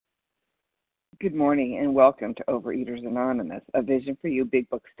Good morning and welcome to Overeaters Anonymous, a Vision for You Big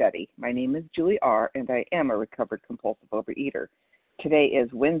Book study. My name is Julie R., and I am a recovered compulsive overeater. Today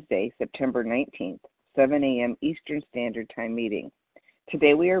is Wednesday, September 19th, 7 a.m. Eastern Standard Time meeting.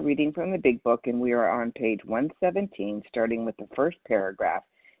 Today we are reading from the Big Book, and we are on page 117, starting with the first paragraph.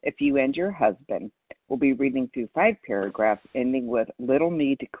 If you and your husband, we'll be reading through 5 paragraphs, ending with little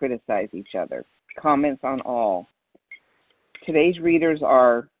need to criticize each other. Comments on all. Today's readers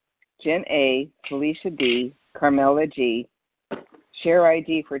are Jen A., Felicia D., Carmela G. Share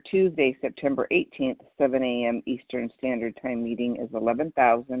ID for Tuesday, September 18th, 7 a.m. Eastern Standard Time meeting is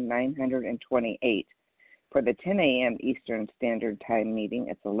 11,928. For the 10 a.m. Eastern Standard Time meeting,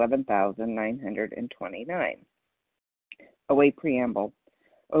 it's 11,929. Away Preamble.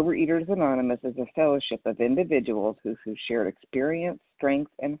 Overeaters Anonymous is a fellowship of individuals who through shared experience,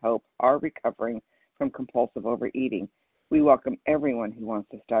 strength, and hope are recovering from compulsive overeating. We welcome everyone who wants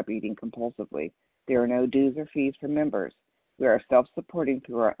to stop eating compulsively. There are no dues or fees for members. We are self-supporting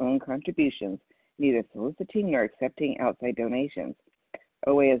through our own contributions, neither soliciting nor accepting outside donations.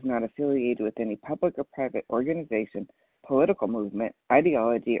 OA is not affiliated with any public or private organization, political movement,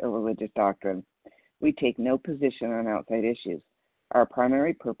 ideology, or religious doctrine. We take no position on outside issues. Our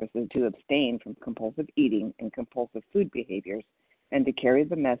primary purpose is to abstain from compulsive eating and compulsive food behaviors and to carry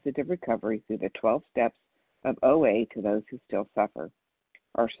the message of recovery through the 12 steps of OA to those who still suffer.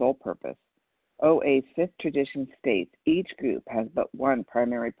 Our sole purpose. OA's fifth tradition states each group has but one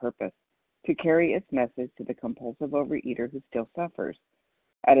primary purpose, to carry its message to the compulsive overeater who still suffers.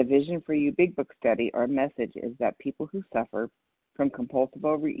 At a Vision for You Big Book study, our message is that people who suffer from compulsive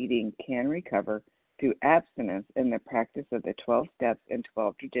overeating can recover through abstinence in the practice of the 12 steps and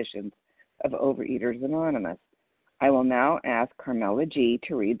 12 traditions of Overeaters Anonymous. I will now ask Carmela G.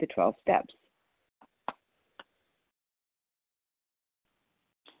 to read the 12 steps.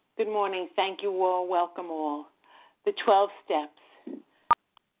 Good morning. Thank you all. Welcome all. The 12 steps.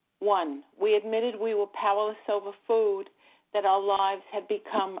 1. We admitted we were powerless over food, that our lives had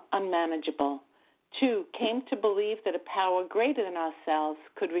become unmanageable. 2. Came to believe that a power greater than ourselves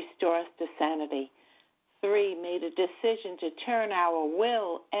could restore us to sanity. 3. Made a decision to turn our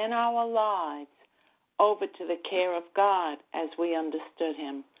will and our lives over to the care of God as we understood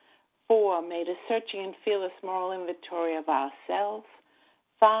Him. 4. Made a searching and fearless moral inventory of ourselves.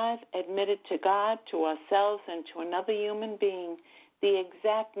 5. Admitted to God, to ourselves, and to another human being the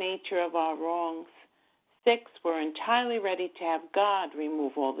exact nature of our wrongs. 6. We're entirely ready to have God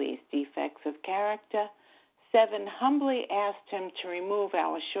remove all these defects of character. 7. Humbly asked Him to remove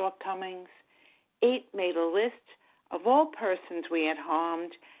our shortcomings. 8. Made a list of all persons we had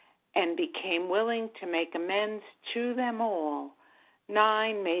harmed and became willing to make amends to them all.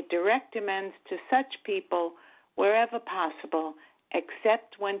 9. Made direct amends to such people wherever possible,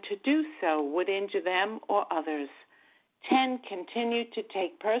 except when to do so would injure them or others. 10. Continued to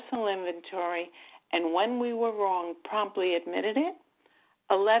take personal inventory, and when we were wrong, promptly admitted it.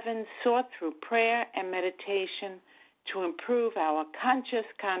 11. Sought through prayer and meditation to improve our conscious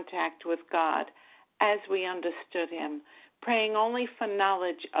contact with God as we understood Him, praying only for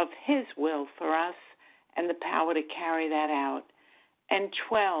knowledge of His will for us and the power to carry that out. And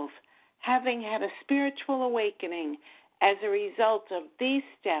 12. Having had a spiritual awakening as a result of these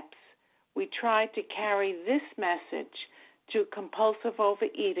steps, we try to carry this message to compulsive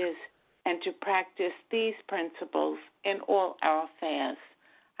overeaters and to practice these principles in all our affairs.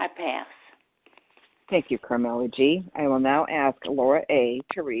 I pass. Thank you, Carmela G. I will now ask Laura A.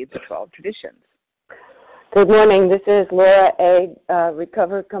 to read the 12 traditions. Good morning. This is Laura A.,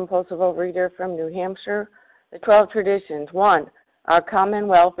 recovered compulsive overeater from New Hampshire. The 12 traditions. 1. Our common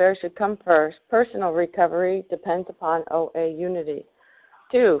welfare should come first. Personal recovery depends upon OA unity.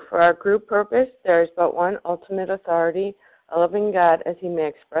 2. For our group purpose, there is but one ultimate authority, a loving God, as He may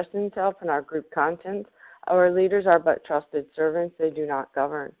express Himself in our group conscience. Our leaders are but trusted servants. They do not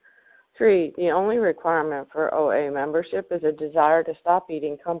govern. 3. The only requirement for OA membership is a desire to stop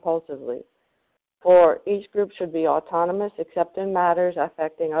eating compulsively. 4. Each group should be autonomous except in matters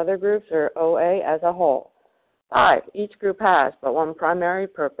affecting other groups or OA as a whole. 5. Each group has but one primary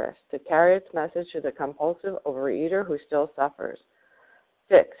purpose, to carry its message to the compulsive overeater who still suffers.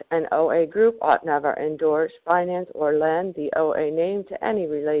 6. An OA group ought never endorse, finance, or lend the OA name to any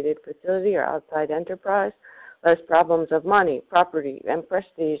related facility or outside enterprise, lest problems of money, property, and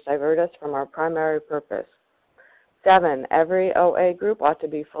prestige divert us from our primary purpose. 7. Every OA group ought to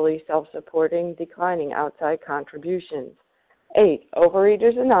be fully self-supporting, declining outside contributions. 8.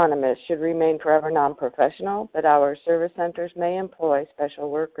 Overeaters Anonymous should remain forever non-professional, but our service centers may employ special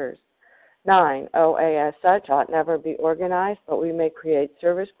workers. 9. OA as such ought never be organized, but we may create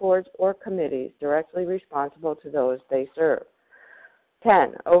service boards or committees directly responsible to those they serve.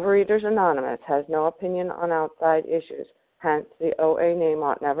 10. Overeaters Anonymous has no opinion on outside issues. Hence, the OA name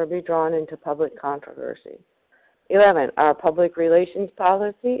ought never be drawn into public controversy. 11. Our public relations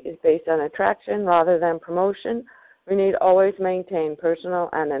policy is based on attraction rather than promotion. We need always maintain personal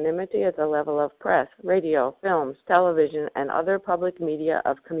anonymity at the level of press, radio, films, television, and other public media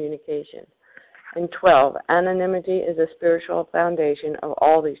of communication. And 12. Anonymity is a spiritual foundation of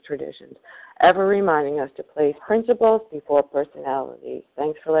all these traditions, ever reminding us to place principles before personalities.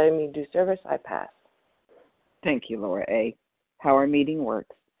 Thanks for letting me do service. I pass. Thank you, Laura A. How our meeting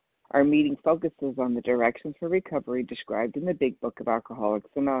works. Our meeting focuses on the directions for recovery described in the Big Book of Alcoholics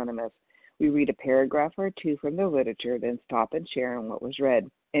Anonymous. We read a paragraph or two from the literature, then stop and share on what was read.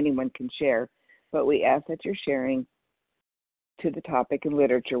 Anyone can share, but we ask that you're sharing to the topic and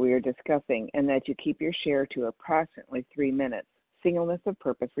literature we are discussing, and that you keep your share to approximately 3 minutes. Singleness of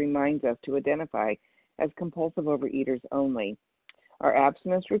purpose reminds us to identify as compulsive overeaters only. Our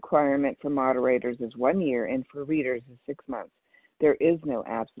abstinence requirement for moderators is 1 year, and for readers is 6 months. There is no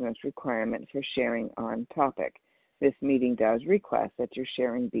abstinence requirement for sharing on topic. This meeting does request that your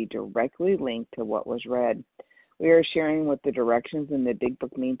sharing be directly linked to what was read. We are sharing what the directions in the Big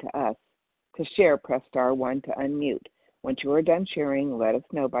Book mean to us. To share, press star 1 to unmute. Once you are done sharing, let us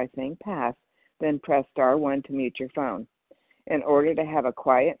know by saying pass, then press star 1 to mute your phone. In order to have a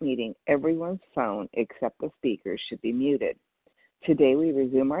quiet meeting, everyone's phone except the speakers should be muted. Today we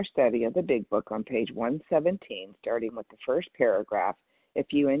resume our study of the Big Book on page 117, starting with the first paragraph, if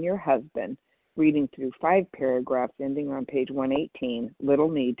you and your husband, reading through 5 paragraphs ending on page 118,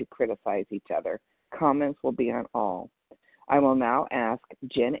 little need to criticize each other. Comments will be on all. I will now ask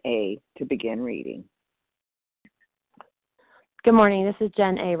Jen A. to begin reading. Good morning. This is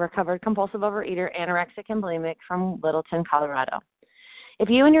Jen A., recovered compulsive overeater, anorexic and bulimic from Littleton, Colorado. If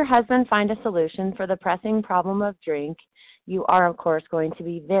you and your husband find a solution for the pressing problem of drink, you are, of course, going to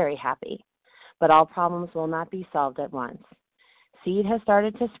be very happy. But all problems will not be solved at once. Seed has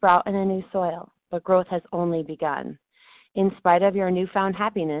started to sprout in a new soil, but growth has only begun. In spite of your newfound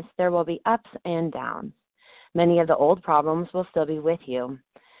happiness, there will be ups and downs. Many of the old problems will still be with you.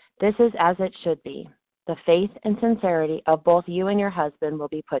 This is as it should be. The faith and sincerity of both you and your husband will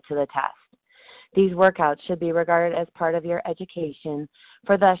be put to the test. These workouts should be regarded as part of your education,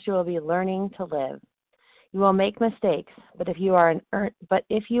 for thus you will be learning to live. You will make mistakes, but if you are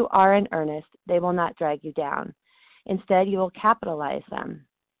in earnest, they will not drag you down. Instead, you will capitalize them.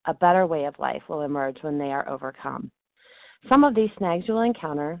 A better way of life will emerge when they are overcome. Some of these snags you will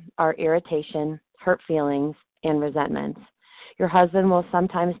encounter are irritation, hurt feelings, and resentments. Your husband will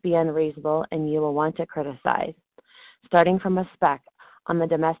sometimes be unreasonable, and you will want to criticize. Starting from a speck on the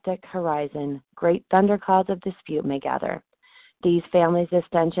domestic horizon, great thunderclouds of dispute may gather. These family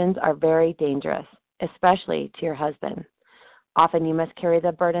distensions are very dangerous, especially to your husband. Often you must carry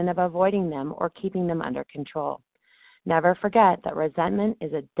the burden of avoiding them or keeping them under control. Never forget that resentment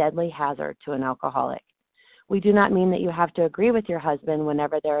is a deadly hazard to an alcoholic. We do not mean that you have to agree with your husband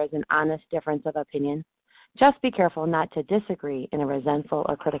whenever there is an honest difference of opinion. Just be careful not to disagree in a resentful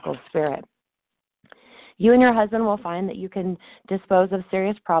or critical spirit. You and your husband will find that you can dispose of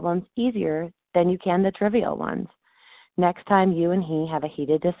serious problems easier than you can the trivial ones. Next time you and he have a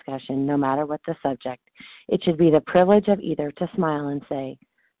heated discussion, no matter what the subject, it should be the privilege of either to smile and say,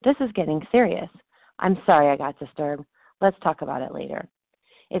 "This is getting serious. I'm sorry I got disturbed. Let's talk about it later."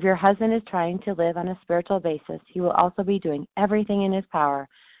 If your husband is trying to live on a spiritual basis, he will also be doing everything in his power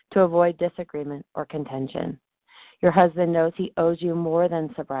to avoid disagreement or contention. Your husband knows he owes you more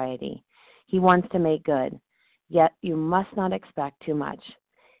than sobriety. He wants to make good, yet you must not expect too much.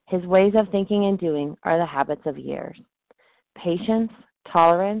 His ways of thinking and doing are the habits of years. Patience,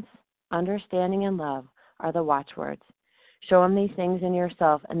 tolerance, understanding, and love are the watchwords. Show him these things in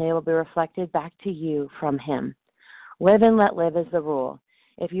yourself, and they will be reflected back to you from him. Live and let live is the rule.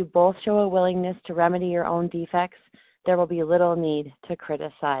 If you both show a willingness to remedy your own defects, there will be little need to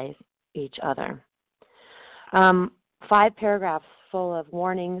criticize each other. 5 paragraphs full of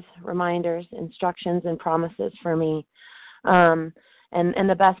warnings, reminders, instructions, and promises for me. And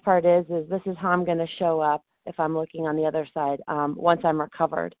the best part is this is how I'm going to show up if I'm looking on the other side once I'm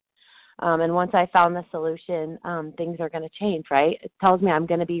recovered. And once I found the solution, things are going to change, right? It tells me I'm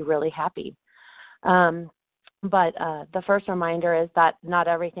going to be really happy. But the first reminder is that not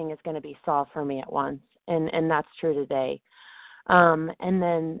everything is going to be solved for me at once, and that's true today. And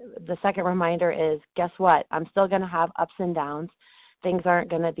then the second reminder is, guess what? I'm still going to have ups and downs. Things aren't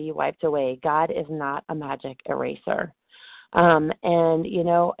going to be wiped away. God is not a magic eraser. And,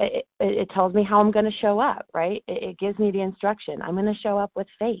 it tells me how I'm going to show up, right? It gives me the instruction. I'm going to show up with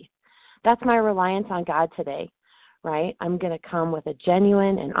faith. That's my reliance on God today, right? I'm going to come with a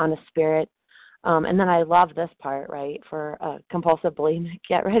genuine and honest spirit. And then I love this part, right? For compulsive bulimic,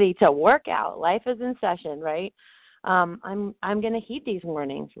 get ready to work out. Life is in session, right? I'm going to heed these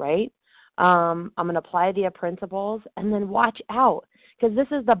warnings, right? I'm going to apply the principles and then watch out, because this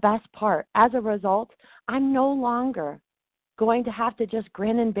is the best part. As a result, I'm no longer going to have to just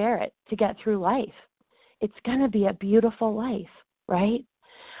grin and bear it to get through life. It's going to be a beautiful life, right?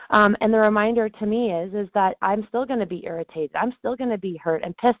 And the reminder to me is that I'm still going to be irritated. I'm still going to be hurt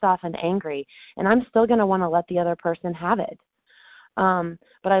and pissed off and angry, and I'm still going to want to let the other person have it.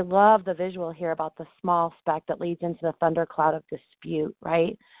 But I love the visual here about the small speck that leads into the thundercloud of dispute,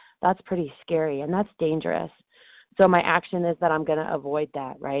 right? That's pretty scary, and that's dangerous. So my action is that I'm going to avoid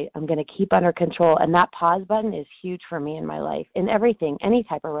that, right? I'm going to keep under control, and that pause button is huge for me in my life, in everything, any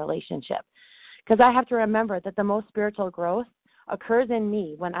type of relationship, because I have to remember that the most spiritual growth occurs in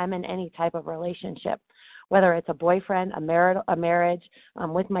me when I'm in any type of relationship, whether it's a boyfriend, a marriage,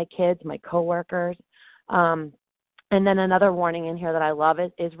 with my kids, my coworkers. And then another warning in here that I love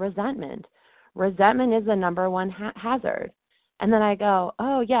is resentment. Resentment is the number one hazard. And then I go,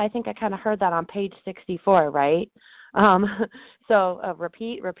 oh, yeah, I think I kind of heard that on page 64, right? So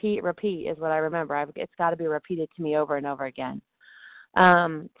repeat is what I remember. It's got to be repeated to me over and over again.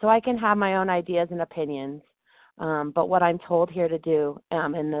 So I can have my own ideas and opinions. But what I'm told here to do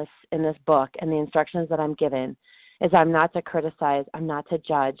in this book and the instructions that I'm given is I'm not to criticize, I'm not to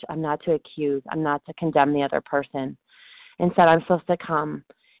judge, I'm not to accuse, I'm not to condemn the other person. Instead, I'm supposed to come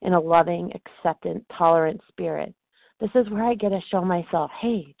in a loving, acceptant, tolerant spirit. This is where I get to show myself,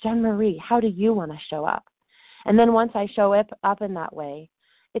 hey, Jen Marie, how do you want to show up? And then once I show up in that way,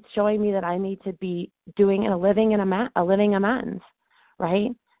 it's showing me that I need to be doing a living amends,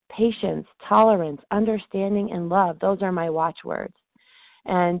 right? Patience, tolerance, understanding, and love. Those are my watchwords.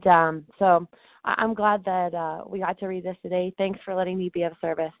 And so I'm glad that we got to read this today. Thanks for letting me be of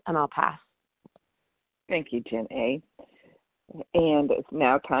service, and I'll pass. Thank you, Jen A. And it's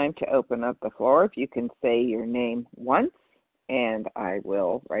now time to open up the floor. If you can say your name once, and I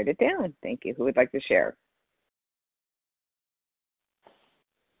will write it down. Thank you. Who would like to share?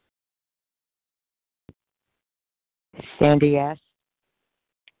 Sandy S.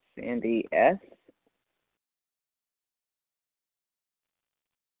 Sandy S.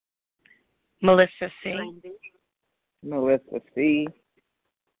 Melissa C. Melissa C.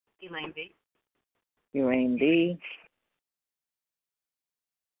 Elaine B. Elaine B.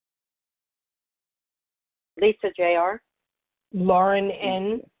 Lisa J.R. Lauren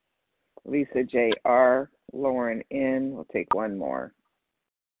N. Lisa J.R. Lauren N. We'll take one more.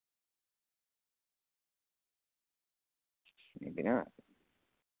 Maybe not.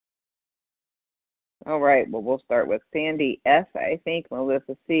 All right. Well, we'll start with Sandy S., I think,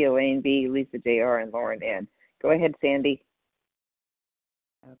 Melissa C., Elaine B., Lisa J.R., and Lauren N. Go ahead, Sandy.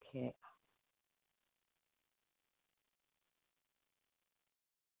 Okay.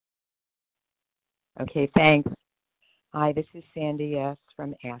 Okay, thanks. Hi, this is Sandy S.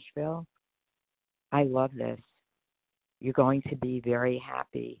 from Asheville. I love this. You're going to be very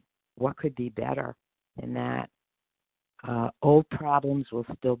happy. What could be better than that? Old problems will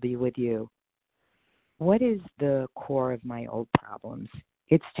still be with you. What is the core of my old problems?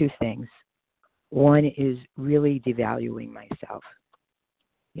 It's two things. One is really devaluing myself,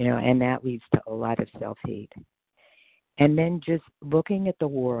 and that leads to a lot of self-hate. And then just looking at the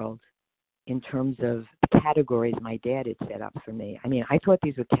world in terms of categories my dad had set up for me. I mean, I thought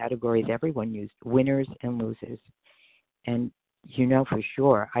these were categories everyone used, winners and losers. And for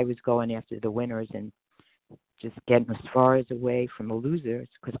sure, I was going after the winners and just getting as far as away from the losers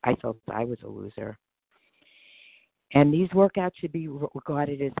because I felt I was a loser. And these workouts should be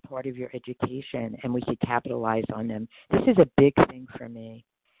regarded as part of your education, and we should capitalize on them. This is a big thing for me.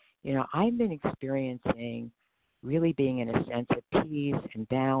 I've been experiencing really being in a sense of peace and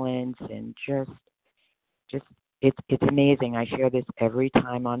balance, and just it's amazing. I share this every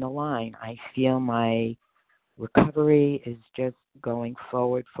time on the line. I feel my recovery is just going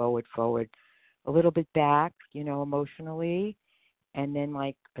forward, a little bit back, emotionally, and then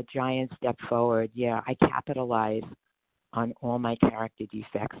like a giant step forward. Yeah, I capitalize on all my character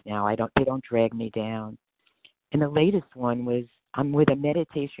defects now. They don't drag me down. And the latest one was I'm with a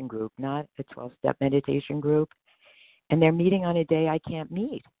meditation group, not a 12-step meditation group, and they're meeting on a day I can't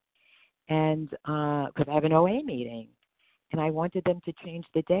meet, and because I have an OA meeting, and I wanted them to change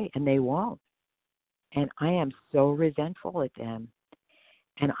the day, and they won't. And I am so resentful at them.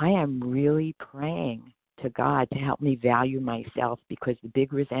 And I am really praying to God to help me value myself, because the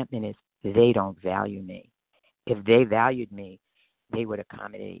big resentment is they don't value me. If they valued me, they would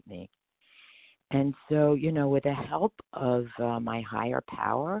accommodate me. And so, with the help of my higher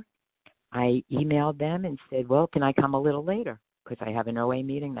power, I emailed them and said, well, can I come a little later? Because I have an OA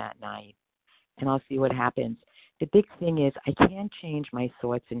meeting that night, and I'll see what happens. The big thing is I can't change my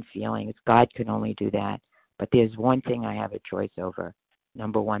thoughts and feelings. God can only do that. But there's one thing I have a choice over.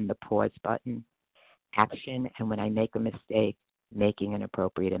 Number one, the pause button, action, and when I make a mistake, making an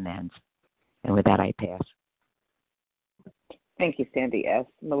appropriate amends. And with that, I pass. Thank you, Sandy S.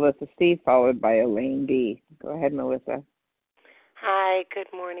 Melissa C., followed by Elaine B. Go ahead, Melissa. Hi, good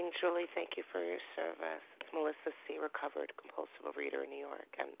morning, Julie. Thank you for your service. It's Melissa C., recovered compulsive overeater in New York.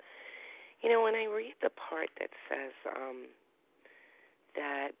 And, when I read the part that says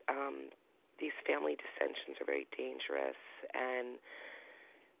that these family dissensions are very dangerous, and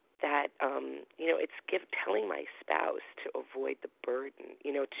that, it's telling my spouse to avoid the burden,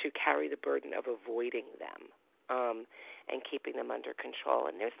 to carry the burden of avoiding them and keeping them under control.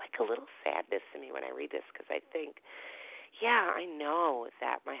 And there's like a little sadness to me when I read this, because I think, yeah, I know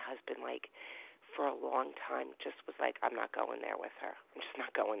that my husband, for a long time just was like, I'm not going there with her. I'm just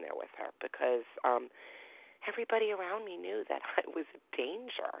not going there with her, because everybody around me knew that I was a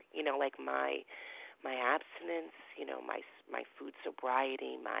danger, like my abstinence, my food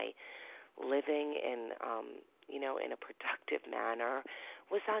sobriety, my living in, in a productive manner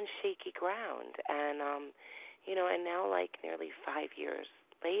was on shaky ground. And, and now, nearly 5 years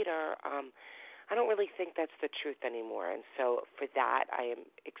later, I don't really think that's the truth anymore. And so for that, I am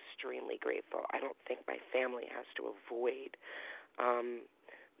extremely grateful. I don't think my family has to avoid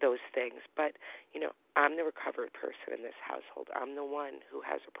those things. But, I'm the recovered person in this household. I'm the one who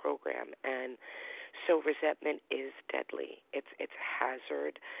has a program. And so resentment is deadly. It's a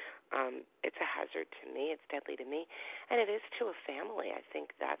hazard. It's a hazard to me. It's deadly to me. And it is to a family. I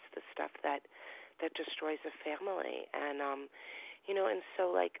think that's the stuff that destroys a family. And, and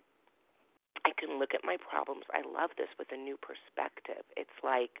so, I can look at my problems. I love this with a new perspective. It's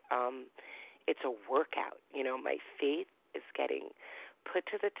like it's a workout. My faith is getting put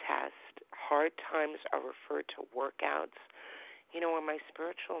to the test. Hard times are referred to workouts, where my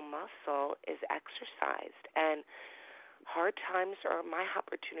spiritual muscle is exercised. And hard times are my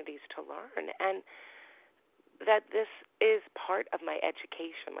opportunities to learn. And that this is part of my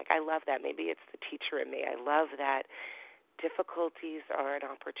education. I love that. Maybe it's the teacher in me. I love that difficulties are an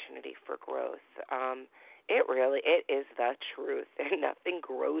opportunity for growth. It is the truth, and nothing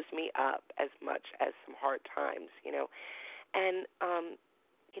grows me up as much as some hard times, And,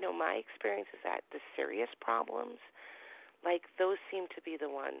 my experience is that the serious problems, those seem to be the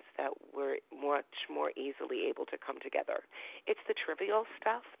ones that we're much more easily able to come together. It's the trivial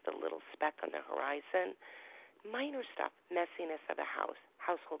stuff, the little speck on the horizon, minor stuff, messiness of a house,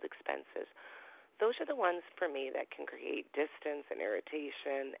 household expenses. Those are the ones for me that can create distance and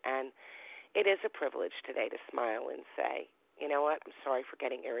irritation, and it is a privilege today to smile and say, you know what, I'm sorry for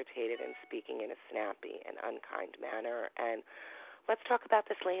getting irritated and speaking in a snappy and unkind manner, and let's talk about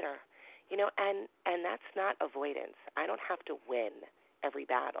this later. And that's not avoidance. I don't have to win every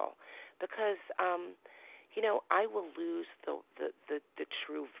battle, because, I will lose the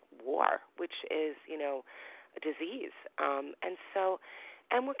true war, which is, a disease.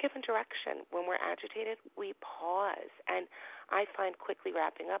 And we're given direction. When we're agitated, we pause. And I find, quickly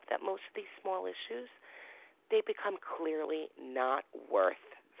wrapping up, that most of these small issues, they become clearly not worth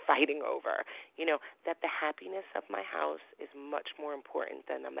fighting over. That the happiness of my house is much more important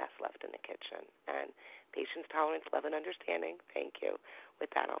than the mess left in the kitchen. And patience, tolerance, love, and understanding. Thank you. With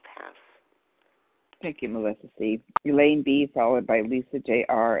that, I'll pass. Thank you, Melissa C. Elaine B., followed by Lisa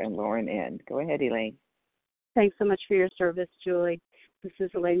J.R. and Lauren N. Go ahead, Elaine. Thanks so much for your service, Julie. This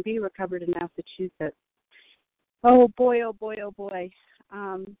is Elaine B., recovered in Massachusetts. Oh, boy, oh, boy, oh, boy.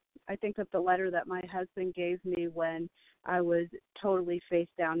 I think of the letter that my husband gave me when I was totally face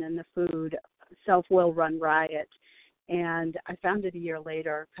down in the food, self-will run riot. And I found it a year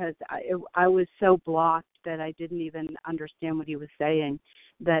later, because I was so blocked that I didn't even understand what he was saying,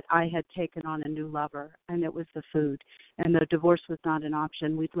 that I had taken on a new lover, and it was the food. And the divorce was not an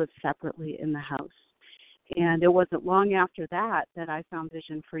option. We'd lived separately in the house. And it wasn't long after that I found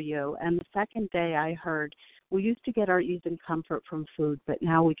Vision for You. And the second day I heard, we used to get our ease and comfort from food, but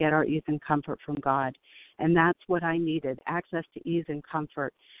now we get our ease and comfort from God. And that's what I needed, access to ease and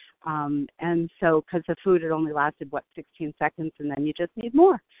comfort. And so, because the food had only lasted, 16 seconds, and then you just need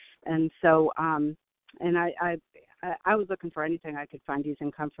more. And so, and I I was looking for anything I could find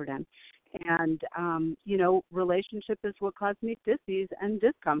using comfort in. And, relationship is what caused me dis-ease and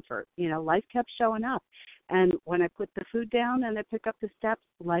discomfort. Life kept showing up. And when I put the food down and I pick up the steps,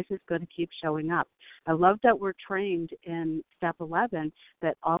 life is going to keep showing up. I love that we're trained in step 11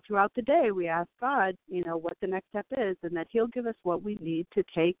 that all throughout the day we ask God, what the next step is, and that he'll give us what we need to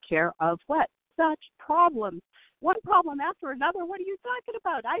take care of what? Such problems. One problem after another. What are you talking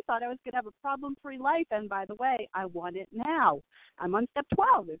about? I thought I was going to have a problem-free life, and by the way, I want it now. I'm on step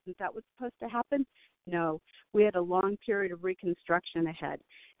 12. Isn't that what's supposed to happen? No. We had a long period of reconstruction ahead,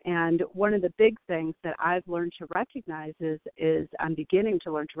 and one of the big things that I've learned to recognize is I'm beginning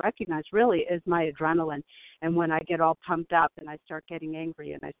to learn to recognize really is my adrenaline. And when I get all pumped up and I start getting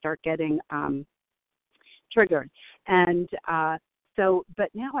angry and I start getting triggered, and but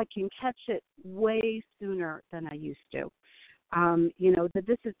now I can catch it way sooner than I used to. That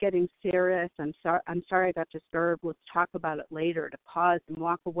this is getting serious. I'm sorry I got disturbed. Let's talk about it later. To pause and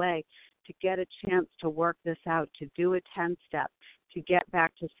walk away, to get a chance to work this out, to do a 10-step, to get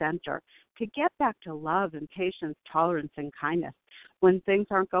back to center, to get back to love and patience, tolerance, and kindness. When things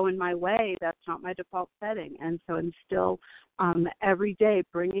aren't going my way, that's not my default setting. And so I'm still every day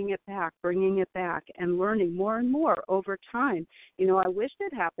bringing it back and learning more and more over time. I wish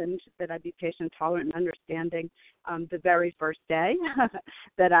it happened that I'd be patient, tolerant, and understanding the very first day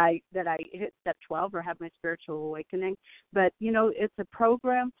that I hit step 12 or have my spiritual awakening. But, it's a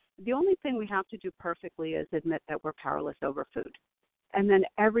program. The only thing we have to do perfectly is admit that we're powerless over food. And then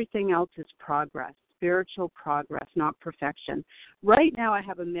everything else is progress. Spiritual progress, not perfection. Right now I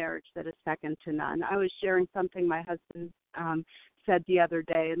have a marriage that is second to none. I was sharing something my husband said the other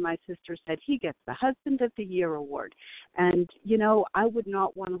day, and my sister said he gets the Husband of the Year award. And, I would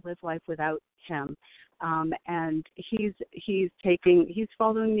not want to live life without him. And he's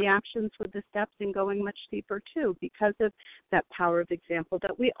following the actions with the steps and going much deeper too because of that power of example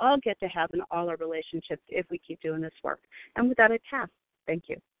that we all get to have in all our relationships if we keep doing this work. And with that, I pass. Thank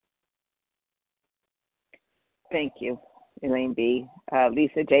you. Thank you, Elaine B.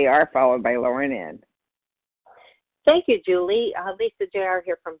 Lisa J.R., followed by Lauren N. Thank you, Julie. Lisa J.R.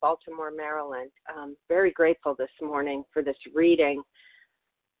 here from Baltimore, Maryland. Very grateful this morning for this reading.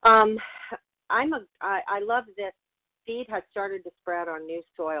 I love this. Seed has started to sprout on new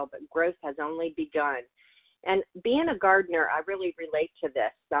soil, but growth has only begun. And being a gardener, I really relate to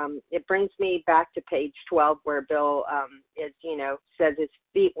this. It brings me back to page 12 where Bill says his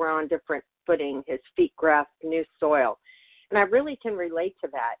feet were on different footing, his feet grasped new soil. And I really can relate to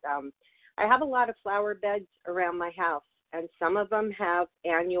that. I have a lot of flower beds around my house, and some of them have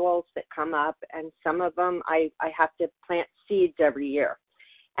annuals that come up, and some of them I have to plant seeds every year.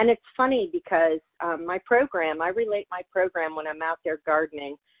 And it's funny because my program, I relate my program when I'm out there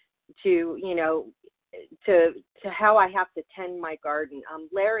gardening to how I have to tend my garden.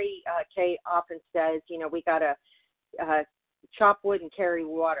 Larry K. often says, we got to chop wood and carry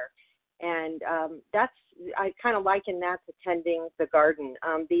water. And I kind of liken that to tending the garden.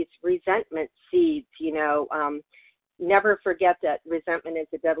 These resentment seeds, never forget that resentment is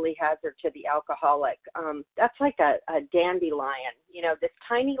a deadly hazard to the alcoholic. That's like a dandelion. This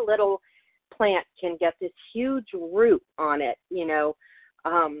tiny little plant can get this huge root on it,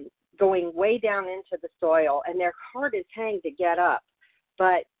 going way down into the soil, and their heart is hanging to get up.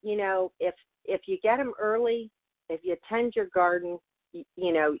 But, if you get them early, if you tend your garden,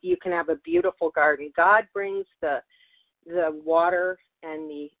 you can have a beautiful garden. God brings the water and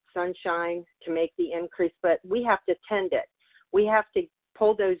the sunshine to make the increase, but we have to tend it. We have to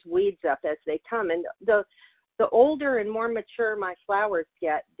pull those weeds up as they come. And the older and more mature my flowers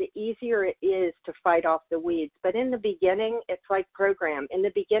get, the easier it is to fight off the weeds. But in the beginning, it's like program. In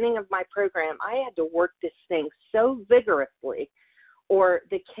the beginning of my program, I had to work this thing so vigorously, or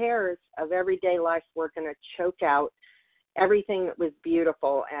the cares of everyday life were going to choke out everything that was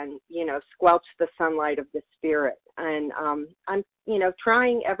beautiful and, squelch the sunlight of the spirit. And I'm,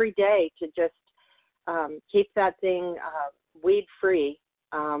 trying every day to just keep that thing weed free.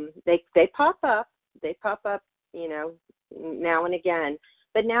 They pop up, now and again.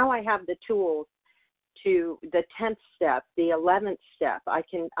 But now I have the tools to the 10th step, the 11th step. I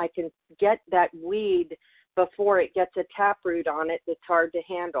can get that weed before it gets a taproot on it that's hard to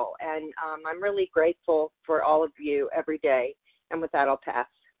handle. And I'm really grateful for all of you every day. And with that, I'll pass.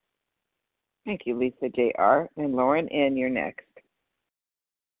 Thank you, Lisa J.R. And Lauren N., you're next.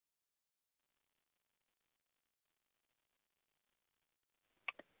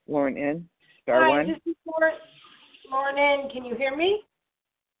 Lauren N., star one. Hi, this is Lauren N. Can you hear me?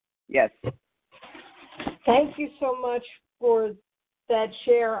 Yes. Thank you so much for that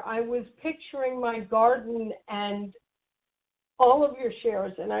share, I was picturing my garden and all of your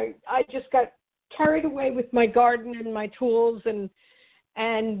shares, and I just got carried away with my garden and my tools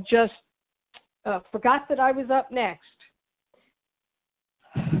and just forgot that I was up next.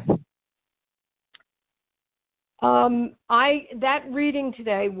 That reading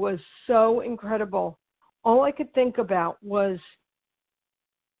today was so incredible. All I could think about was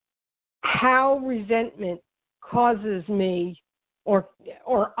how resentment causes me, or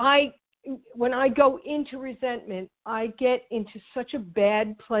when I go into resentment, I get into such a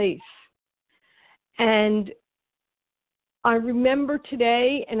bad place. And I remember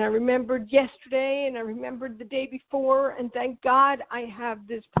today, and I remembered yesterday, and I remembered the day before, and thank God I have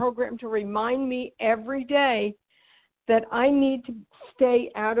this program to remind me every day that I need to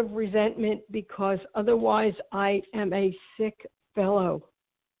stay out of resentment, because otherwise I am a sick fellow.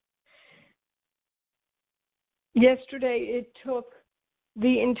 Yesterday it took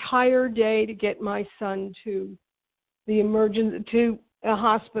the entire day to get my son to a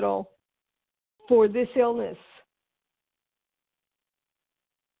hospital for this illness.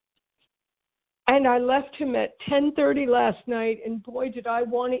 And I left him at 10:30 last night, and boy, did I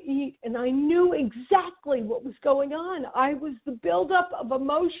want to eat. And I knew exactly what was going on. The buildup of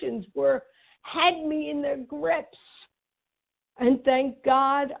emotions had me in their grips. And thank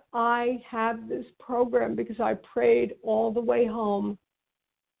God I have this program, because I prayed all the way home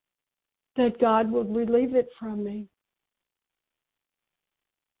that God would relieve it from me.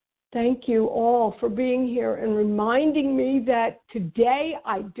 Thank you all for being here and reminding me that today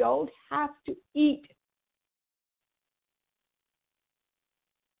I don't have to eat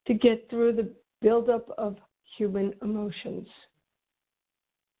to get through the buildup of human emotions.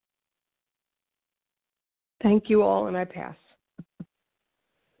 Thank you all, and I pass.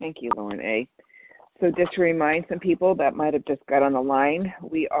 Thank you, Lauren A. So just to remind some people that might have just got on the line,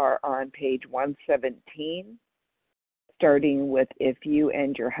 we are on page 117, starting with If You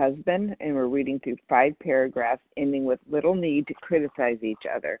and Your Husband, and we're reading through 5 paragraphs ending with little need to criticize each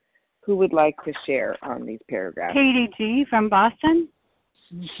other. Who would like to share on these paragraphs? Katie G. from Boston.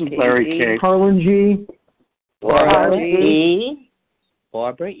 Larry K. Harlan G. Barbara E.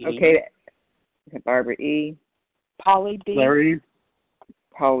 Barbara E. Okay, Barbara E. Polly B. Larry.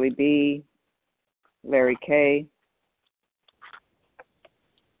 Polly B. Larry K.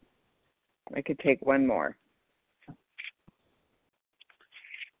 I could take one more.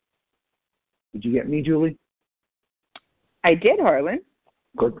 Did you get me, Julie? I did, Harlan.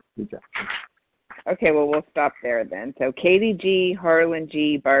 Good job. Okay, well, we'll stop there then. So Katie G., Harlan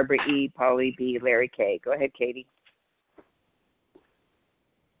G., Barbara E., Polly B., Larry K. Go ahead, Katie.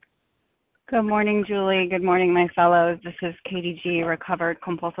 Good morning, Julie. Good morning, my fellows. This is Katie G., recovered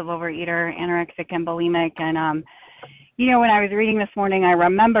compulsive overeater, anorexic, and bulimic. And, when I was reading this morning, I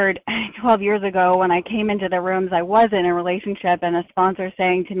remembered 12 years ago when I came into the rooms, I was in a relationship, and a sponsor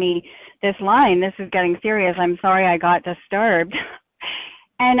saying to me this line, "This is getting serious. I'm sorry I got disturbed."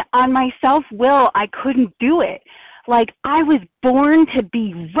 And on my self-will, I couldn't do it. Like, I was born to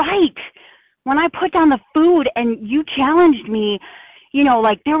be right. When I put down the food and you challenged me,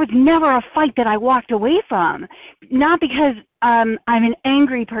 there was never a fight that I walked away from. Not because I'm an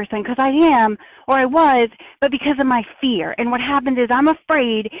angry person, because I am, or I was, but because of my fear. And what happens is I'm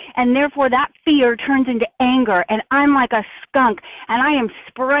afraid, and therefore that fear turns into anger, and I'm like a skunk, and I am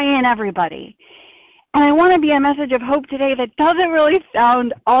spraying everybody. And I want to be a message of hope today that doesn't really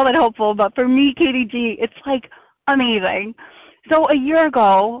sound all that hopeful, but for me, Katie G., it's like amazing. So a year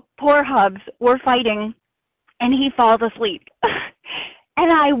ago, poor Hubs, we're fighting, and he falls asleep.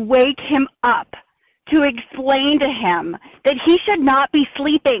 And I wake him up to explain to him that he should not be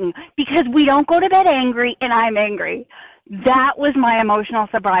sleeping because we don't go to bed angry, and I'm angry. That was my emotional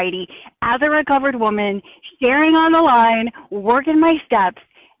sobriety as a recovered woman, sharing on the line, working my steps,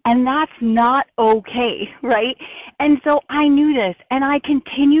 and that's not okay, right? And so I knew this, and I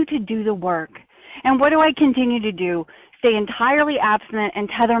continue to do the work. And what do I continue to do? Stay entirely abstinent and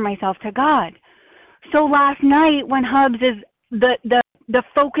tether myself to God. So last night, when Hubs is the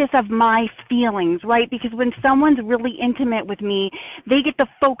focus of my feelings, right? Because when someone's really intimate with me, they get the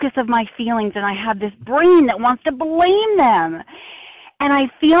focus of my feelings, and I have this brain that wants to blame them. And I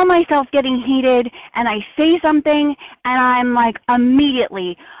feel myself getting heated, and I say something, and I'm like,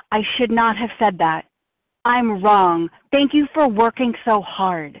 immediately, I should not have said that. I'm wrong. Thank you for working so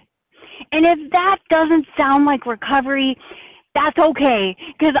hard. And if that doesn't sound like recovery, that's okay,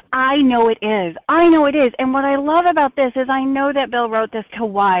 because I know it is. I know it is. And what I love about this is I know that Bill wrote this to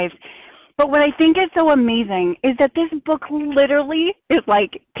wives, But what I think is so amazing is that this book literally is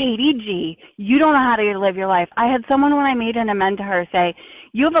like, Katie G, you don't know how to live your life. I had someone when I made an amend to her say,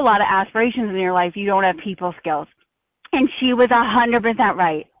 you have a lot of aspirations in your life. You don't have people skills. And she was 100%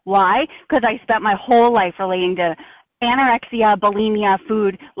 right. Why? Because I spent my whole life relating to anorexia, bulimia,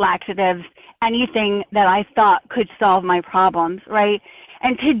 food, laxatives, anything that I thought could solve my problems, right?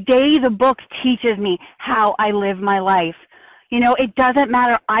 And today the book teaches me how I live my life. You know, it doesn't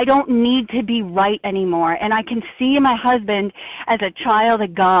matter. I don't need to be right anymore. And I can see my husband as a child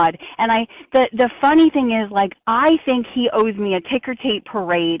of God. And the funny thing is, like, I think he owes me a ticker tape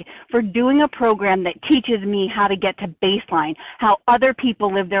parade for doing a program that teaches me how to get to baseline, how other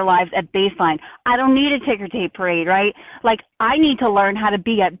people live their lives at baseline. I don't need a ticker tape parade, right? Like, I need to learn how to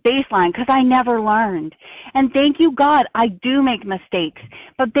be at baseline because I never learned. And thank you, God, I do make mistakes.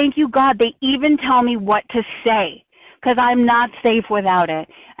 But thank you, God, they even tell me what to say, because I'm not safe without it.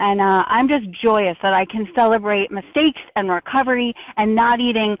 And I'm just joyous that I can celebrate mistakes and recovery and not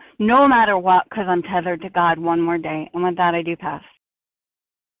eating no matter what, because I'm tethered to God one more day. And with that, I do pass.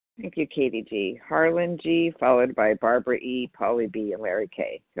 Thank you, Katie G. Harlan G., followed by Barbara E., Polly B., and Larry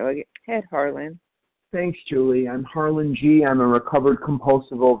K. Go ahead, Harlan. Thanks, Julie. I'm Harlan G. I'm a recovered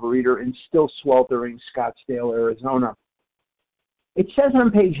compulsive overeater in still sweltering Scottsdale, Arizona. It says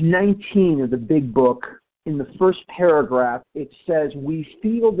on page 19 of the big book, in the first paragraph, it says, we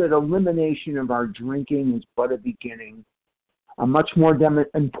feel that elimination of our drinking is but a beginning. A much more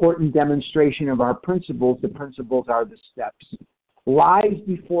important demonstration of our principles, the principles are the steps. Lies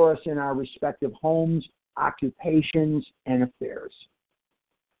before us in our respective homes, occupations, and affairs.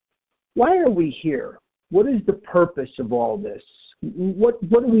 Why are we here? What is the purpose of all this? What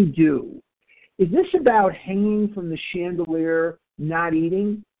do we do? Is this about hanging from the chandelier, not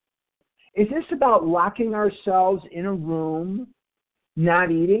eating? Is this about locking ourselves in a room,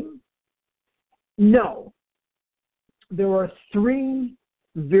 not eating? No. There are three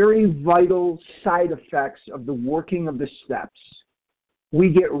very vital side effects of the working of the steps. We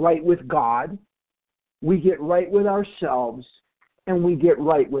get right with God, we get right with ourselves, and we get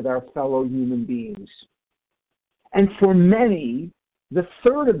right with our fellow human beings. And for many, the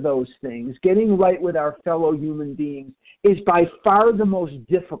third of those things, getting right with our fellow human beings, is by far the most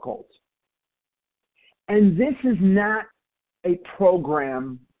difficult. And this is not a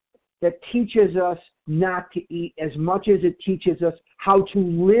program that teaches us not to eat as much as it teaches us how to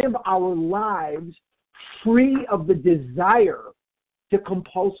live our lives free of the desire to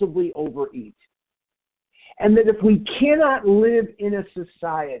compulsively overeat. And that if we cannot live in a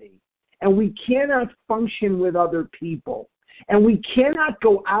society, and we cannot function with other people, and we cannot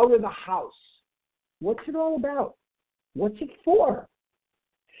go out of the house, what's it all about? What's it for?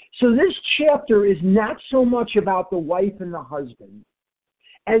 So this chapter is not so much about the wife and the husband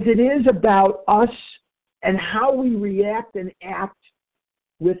as it is about us and how we react and act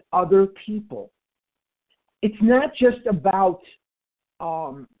with other people. It's not just about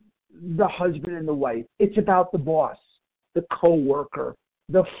the husband and the wife. It's about the boss, the coworker,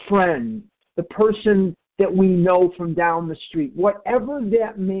 the friend, the person that we know from down the street, whatever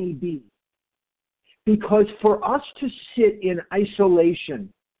that may be. Because for us to sit in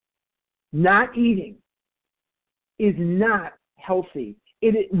isolation, not eating, is not healthy.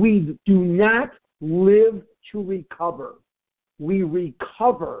 We do not live to recover. We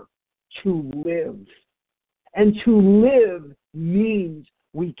recover to live. And to live means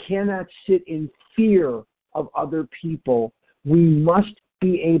we cannot sit in fear of other people. We must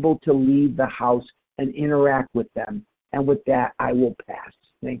be able to leave the house and interact with them. And with that, I will pass.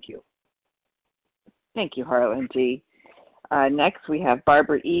 Thank you. Thank you, Harlan G. Next, we have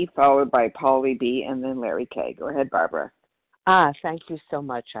Barbara E., followed by Polly B., and then Larry K. Go ahead, Barbara. Thank you so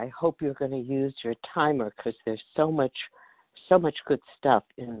much. I hope you're going to use your timer because there's so much good stuff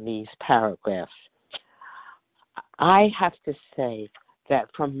in these paragraphs. I have to say that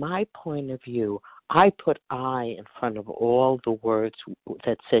from my point of view, I put I in front of all the words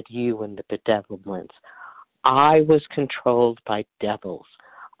that said you and the bedevilments. I was controlled by devils.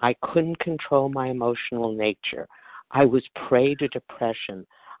 I couldn't control my emotional nature. I was prey to depression.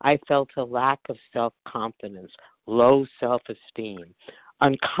 I felt a lack of self-confidence, low self-esteem,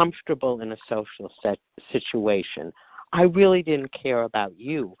 uncomfortable in a social situation. I really didn't care about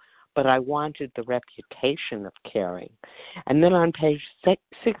you, but I wanted the reputation of caring. And then on page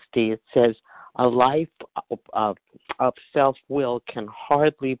 60, it says, a life of self-will can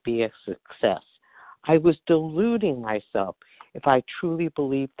hardly be a success. I was deluding myself if I truly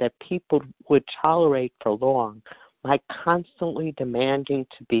believed that people would tolerate for long my constantly demanding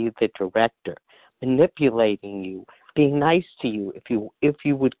to be the director, manipulating you, being nice to you if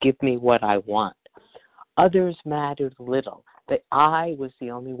you would give me what I want. Others mattered little, that I was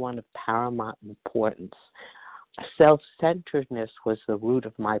the only one of paramount importance. Self-centeredness was the root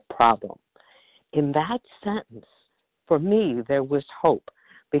of my problem. In that sentence, for me, there was hope,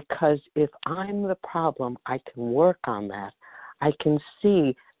 because if I'm the problem, I can work on that. I can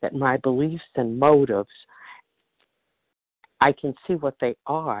see that my beliefs and motives, I can see what they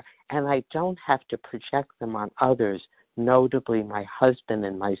are, and I don't have to project them on others, notably my husband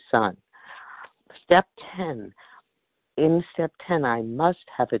and my son. Step 10. In step 10, I must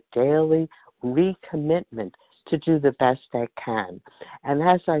have a daily recommitment to do the best I can. And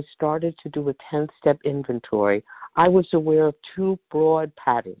as I started to do a 10-step inventory, I was aware of two broad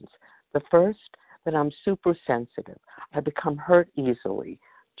patterns. The first, that I'm super sensitive. I become hurt easily,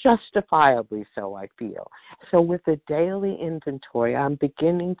 justifiably so, I feel. So with the daily inventory, I'm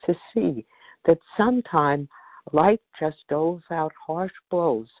beginning to see that sometimes life just doles out harsh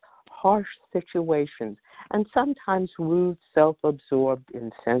blows, harsh situations, and sometimes rude, self-absorbed,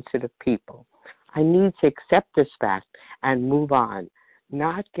 insensitive people. I need to accept this fact and move on,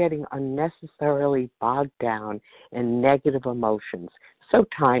 not getting unnecessarily bogged down in negative emotions, so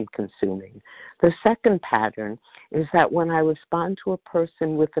time-consuming. The second pattern is that when I respond to a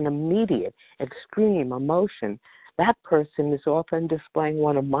person with an immediate, extreme emotion, that person is often displaying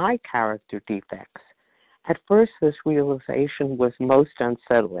one of my character defects. At first, this realization was most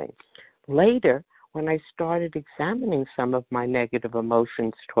unsettling. Later, when I started examining some of my negative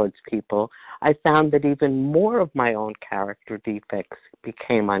emotions towards people, I found that even more of my own character defects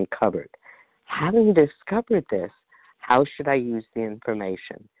became uncovered. Having discovered this, how should I use the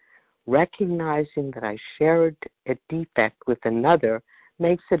information? Recognizing that I shared a defect with another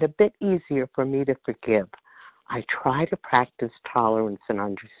makes it a bit easier for me to forgive. I try to practice tolerance and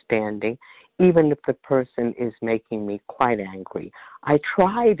understanding, even if the person is making me quite angry. I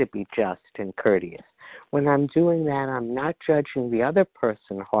try to be just and courteous. When I'm doing that, I'm not judging the other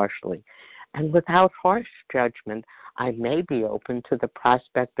person harshly. And without harsh judgment, I may be open to the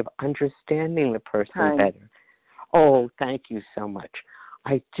prospect of understanding the person better. Oh, thank you so much.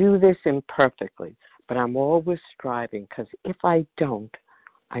 I do this imperfectly, but I'm always striving, because if I don't,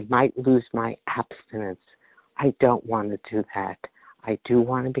 I might lose my abstinence. I don't want to do that. I do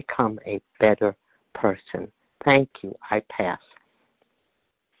want to become a better person. Thank you. I pass.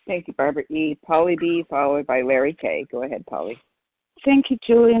 Thank you, Barbara E. Polly B., followed by Larry K. Go ahead, Polly. Thank you,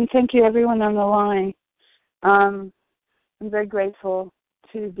 Julie, and thank you, everyone on the line. I'm very grateful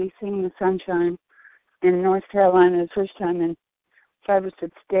to be seeing the sunshine in North Carolina the first time in 5 or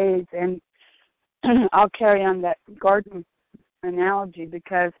 6 days, and I'll carry on that garden analogy,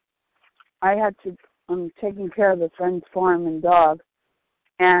 because I had to, I'm taking care of a friend's farm and dog,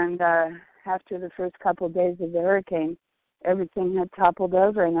 and after the first couple of days of the hurricane, everything had toppled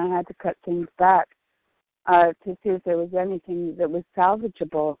over, and I had to cut things back to see if there was anything that was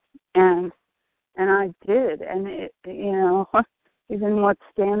salvageable, and I did, and it, you know, even what's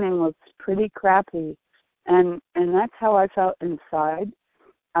standing was pretty crappy, and that's how I felt inside.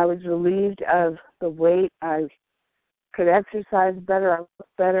 I was relieved of the weight. I could exercise better. I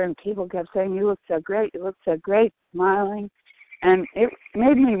looked better, and people kept saying, "You look so great. You look so great," smiling, and it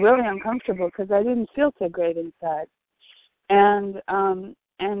made me really uncomfortable because I didn't feel so great inside. And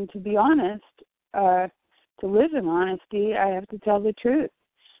to be honest, to live in honesty, I have to tell the truth,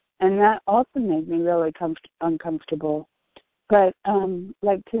 and that also made me really uncomfortable. But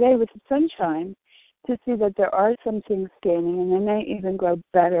like today with the sunshine, to see that there are some things standing, and they may even grow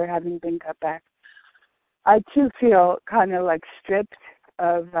better having been cut back. I too feel kind of like stripped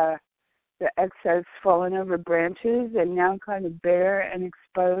of the excess fallen over branches, and now kind of bare and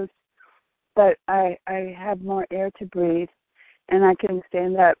exposed. But I have more air to breathe, and I can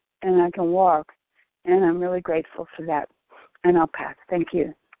stand up and I can walk, and I'm really grateful for that. And I'll pass. Thank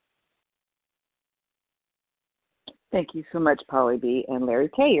you. Thank you so much, Polly B. And Larry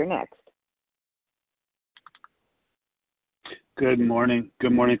K., you're next. Good morning.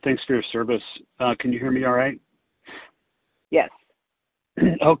 Good morning. Thanks for your service. Can you hear me all right? Yes.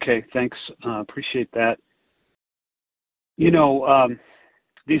 Okay, thanks. Appreciate that. You know,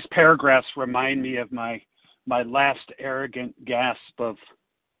 these paragraphs remind me of my last arrogant gasp of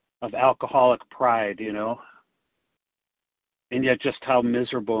alcoholic pride, you know, and yet just how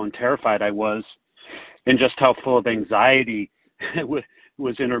miserable and terrified I was, and just how full of anxiety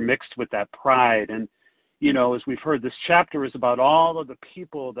was intermixed with that pride. And you know, as we've heard, this chapter is about all of the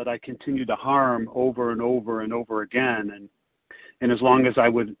people that I continue to harm over and over and over again. And as long as I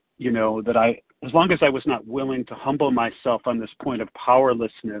would, you know, as long as I was not willing to humble myself on this point of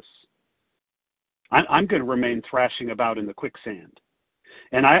powerlessness, I'm going to remain thrashing about in the quicksand.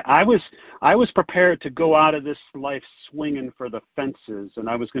 And I was prepared to go out of this life swinging for the fences, and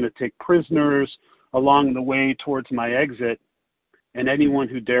I was going to take prisoners along the way towards my exit, and anyone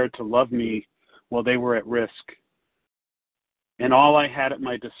who dared to love me, well, they were at risk. And all I had at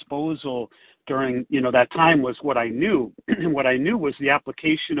my disposal during, that time was what I knew. And what I knew was the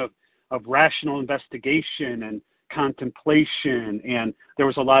application of rational investigation and contemplation, and there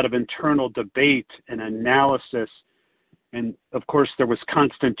was a lot of internal debate and analysis. And of course, there was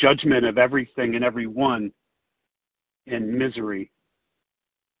constant judgment of everything and everyone, and misery.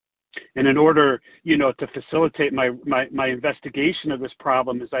 And in order, to facilitate my investigation of this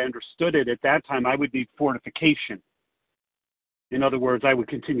problem as I understood it at that time, I would need fortification. In other words, I would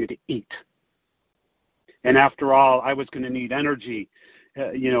continue to eat. And after all, I was going to need energy,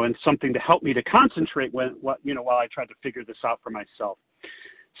 and something to help me to concentrate while I tried to figure this out for myself.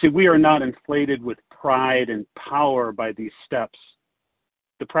 See, we are not inflated with pride and power by these steps.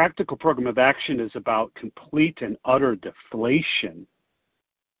 The practical program of action is about complete and utter deflation.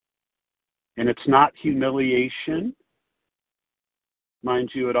 And it's not humiliation,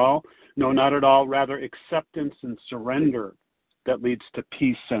 mind you, at all. No, not at all. Rather, acceptance and surrender that leads to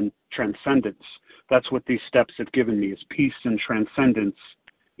peace and transcendence. That's what these steps have given me, is peace and transcendence.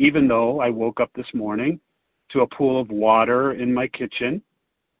 Even though I woke up this morning to a pool of water in my kitchen,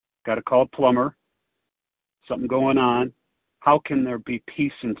 got to call a plumber, something going on. How can there be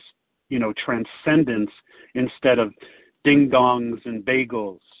peace and, transcendence instead of ding-dongs and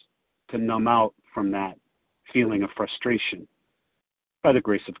bagels to numb out from that feeling of frustration? By the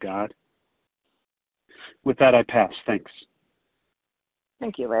grace of God. With that, I pass. Thanks.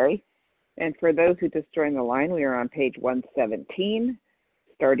 Thank you, Larry. And for those who just joined the line, we are on page 117,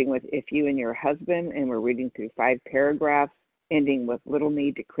 starting with If You and Your Husband, and we're reading through 5 paragraphs, ending with little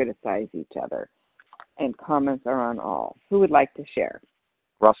need to criticize each other. And comments are on all. Who would like to share?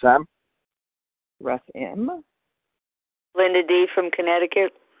 Russ M. Russ M. Linda D. from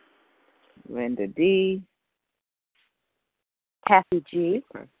Connecticut. Linda D. Kathy G.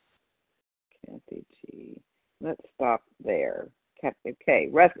 Kathy G. Let's stop there. Okay,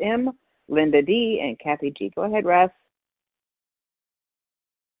 Russ M., Linda D., and Kathy G. Go ahead, Russ.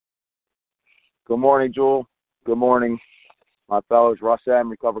 Good morning, Jewel. Good morning, my fellows. Russ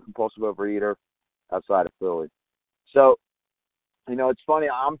M., recovered compulsive overeater outside of Philly. So, it's funny.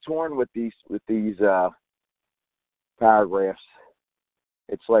 I'm torn with these paragraphs.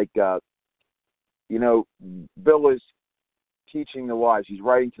 It's like, Bill is teaching the wives. He's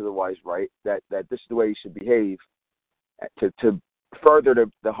writing to the wives, right? That this is the way you should behave to further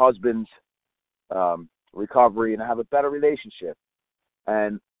the husband's recovery and have a better relationship.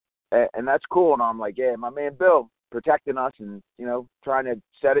 And that's cool. And I'm like, yeah, my man Bill protecting us and, trying to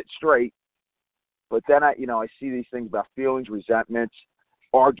set it straight. But then I see these things about feelings, resentments,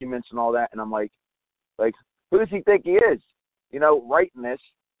 arguments and all that. And I'm like, who does he think he is? Writing this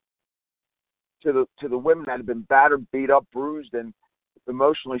to the women that have been battered, beat up, bruised, and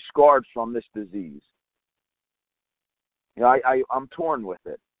emotionally scarred from this disease. I'm torn with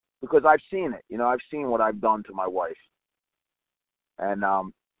it because I've seen it. I've seen what I've done to my wife, and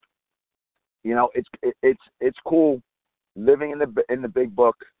it's cool living in the big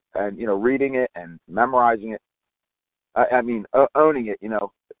book and reading it and memorizing it. I mean, owning it,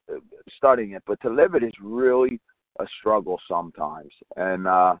 studying it, but to live it is really a struggle sometimes. And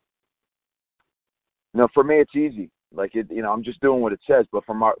for me, it's easy. I'm just doing what it says. But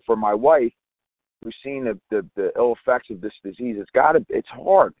for my wife, who's seen the ill effects of this disease, it's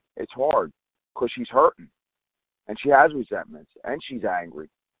hard. It's hard because she's hurting, and she has resentments, and she's angry.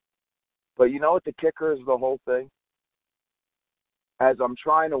 But you know what the kicker is of the whole thing? As I'm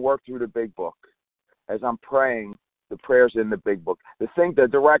trying to work through the big book, as I'm praying the prayers in the big book, the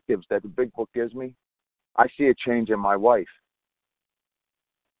directives that the big book gives me, I see a change in my wife.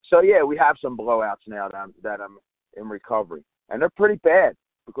 So yeah, we have some blowouts now that I'm in recovery, and they're pretty bad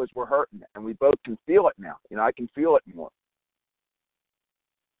because we're hurting, and we both can feel it now. I can feel it more.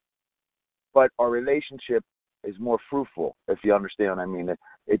 But our relationship is more fruitful, if you understand what I mean.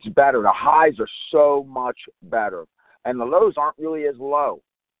 It's better. The highs are so much better, and the lows aren't really as low.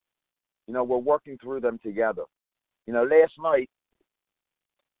 We're working through them together. Last night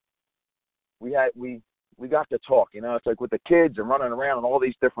we got to talk. It's like with the kids and running around and all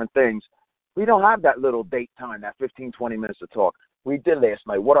these different things. We don't have that little date time, that 15, 20 minutes to talk. We did last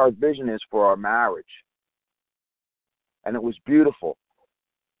night, what our vision is for our marriage. And it was beautiful.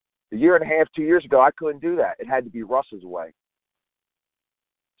 A year and a half, 2 years ago, I couldn't do that. It had to be Russ's way.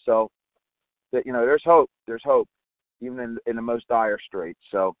 So, there's hope. There's hope, even in the most dire straits.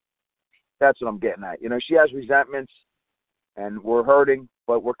 So, That's what I'm getting at. You know, she has resentments, and we're hurting,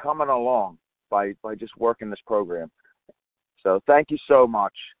 but we're coming along by just working this program. So thank you so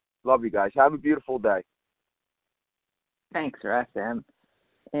much. Love you guys. Have a beautiful day. Thanks, Russ M.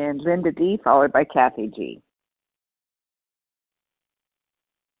 And Linda D., followed by Kathy G.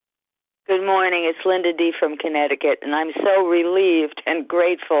 Good morning. It's Linda D. from Connecticut, and I'm so relieved and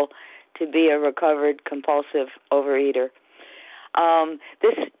grateful to be a recovered compulsive overeater.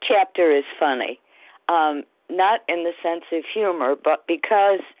 This chapter is funny, not in the sense of humor, but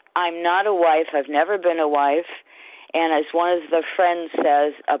because I'm not a wife, I've never been a wife, and as one of the friends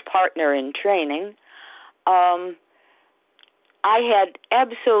says, a partner in training, I had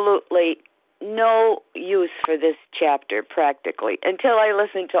absolutely no use for this chapter practically until I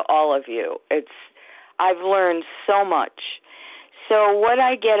listened to all of you. I've learned so much. So what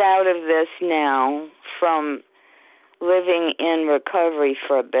I get out of this now from living in recovered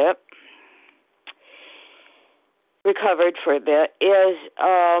for a bit, is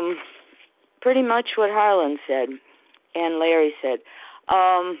pretty much what Harlan said and Larry said.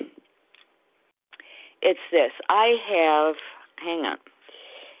 It's this. I have, hang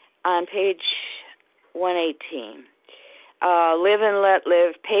on page 118, live and let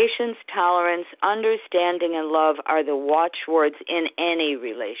live, patience, tolerance, understanding, and love are the watchwords in any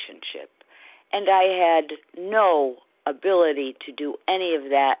relationship. And I had no ability to do any of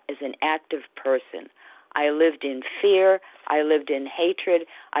that as an active person. I lived in fear. I lived in hatred.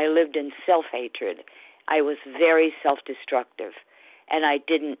 I lived in self-hatred. I was very self-destructive, and I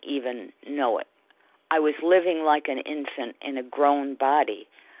didn't even know it. I was living like an infant in a grown body.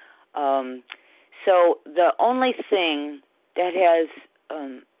 So the only thing that has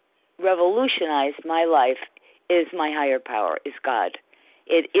revolutionized my life is my higher power, is God.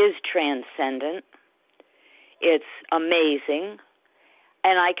 It is transcendent. It's amazing.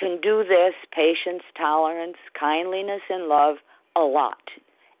 And I can do this, patience, tolerance, kindliness, and love, a lot.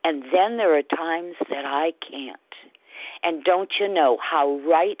 And then there are times that I can't. And don't you know how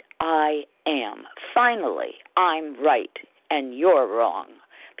right I am? Finally, I'm right and you're wrong,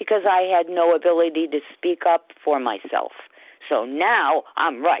 because I had no ability to speak up for myself. So now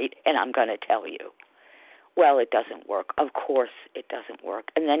I'm right and I'm going to tell you. Well, it doesn't work. Of course it doesn't work.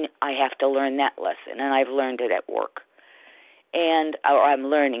 And then I have to learn that lesson, and I've learned it at work. Or I'm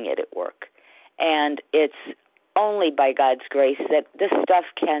learning it at work. And it's only by God's grace that this stuff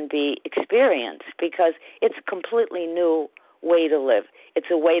can be experienced, because it's a completely new way to live. It's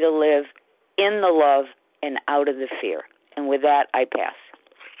a way to live in the love and out of the fear. And with that, I pass.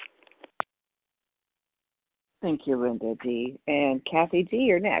 Thank you, Linda D. And Kathy G.,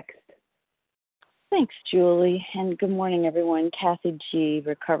 you're next. Thanks, Julie, and good morning, everyone. Kathy G.,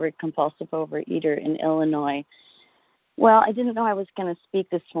 recovered compulsive overeater in Illinois. Well, I didn't know I was going to speak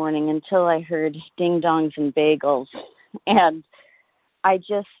this morning until I heard ding-dongs and bagels, and I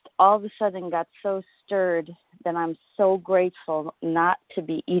just all of a sudden got so stirred that I'm so grateful not to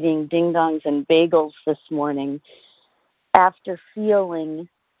be eating ding-dongs and bagels this morning after feeling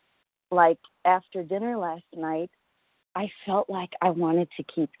like after dinner last night, I felt like I wanted to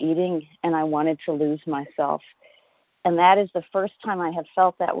keep eating and I wanted to lose myself. And that is the first time I have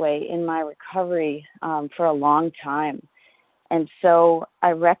felt that way in my recovery for a long time. And so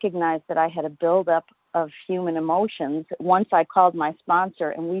I recognized that I had a buildup of human emotions once I called my sponsor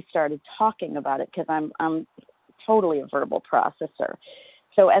and we started talking about it, because I'm totally a verbal processor.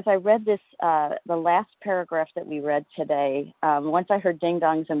 So as I read this, the last paragraph that we read today, once I heard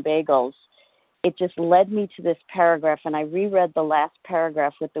ding-dongs and bagels, it just led me to this paragraph, and I reread the last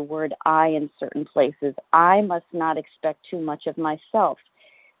paragraph with the word I in certain places. I must not expect too much of myself.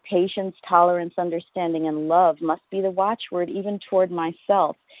 Patience, tolerance, understanding, and love must be the watchword even toward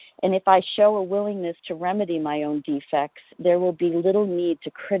myself. And if I show a willingness to remedy my own defects, there will be little need to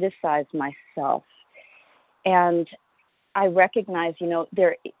criticize myself. And I recognize,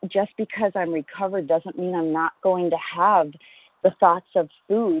 just because I'm recovered doesn't mean I'm not going to have the thoughts of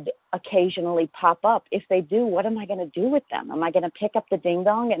food occasionally pop up. If they do, what am I going to do with them? Am I going to pick up the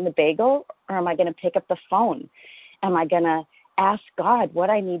ding-dong and the bagel, or am I going to pick up the phone? Am I going to ask God what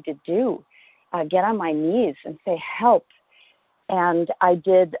I need to do? Get on my knees and say, help. And I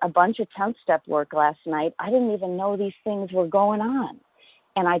did a bunch of 10-step work last night. I didn't even know these things were going on.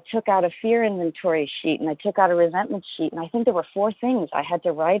 And I took out a fear inventory sheet, and I took out a resentment sheet, and I think there were 4 things I had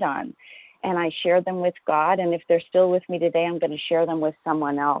to write on. And I shared them with God, and if they're still with me today, I'm going to share them with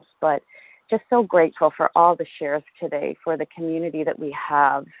someone else. But just so grateful for all the shares today, for the community that we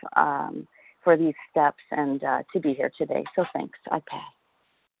have, for these steps, and to be here today. So thanks. I pass.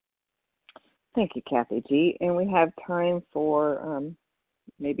 Thank you, Kathy G. And we have time for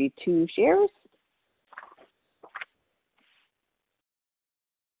maybe 2 shares.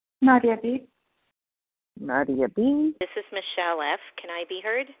 Nadia B. Nadia B. This is Michelle F. Can I be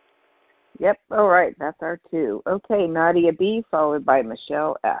heard? Yep, all right, that's our 2. Okay, Nadia B, followed by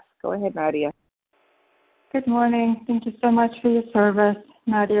Michelle F. Go ahead, Nadia. Good morning. Thank you so much for your service.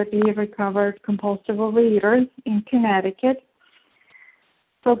 Nadia B, recovered compulsive overeater in Connecticut.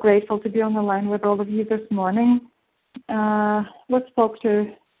 So grateful to be on the line with all of you this morning. What spoke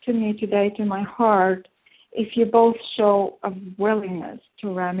to me today, to my heart, if you both show a willingness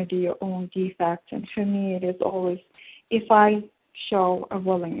to remedy your own defects, and for me it is always if I show a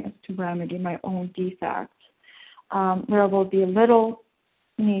willingness to remedy my own defects, there will be little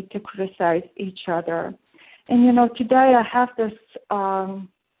need to criticize each other. And, you know, today I have this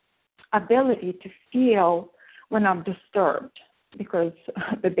ability to feel when I'm disturbed, because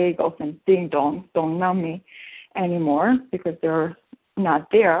the bagels and ding-dongs don't numb me anymore because they're not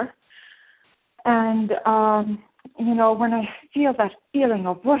there. And, you know, when I feel that feeling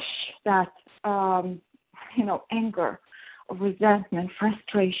of whoosh, that, you know, anger, resentment,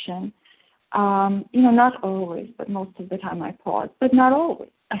 frustration, you know, not always, but most of the time I pause, but not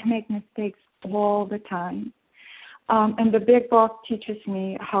always. I make mistakes all the time. And the big book teaches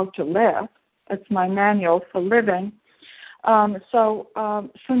me how to live. It's my manual for living. So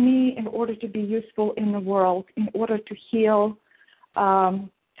for me, in order to be useful in the world, in order to heal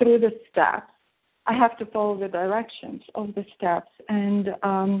through the steps, I have to follow the directions of the steps. And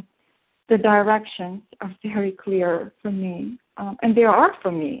the directions are very clear for me. And they are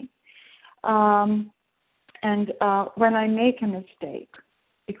for me. And when I make a mistake,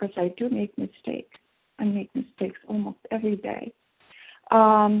 because I do make mistakes, I make mistakes almost every day.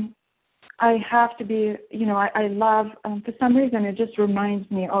 I have to be, you know, I love, for some reason it just reminds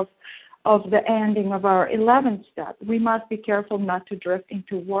me of the ending of our 11th step. We must be careful not to drift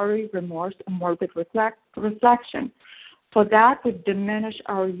into worry, remorse, and morbid reflection, for that would diminish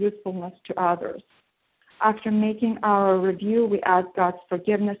our usefulness to others. After making our review, we ask God's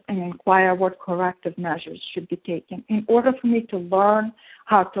forgiveness and inquire what corrective measures should be taken. In order for me to learn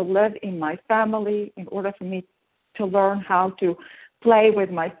how to live in my family, in order for me to learn how to play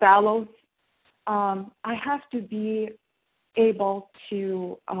with my fellows, I have to be able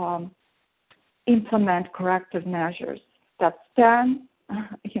to implement corrective measures. Step 10,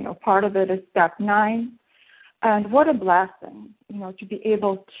 you know, part of it is step 9. And what a blessing, you know, to be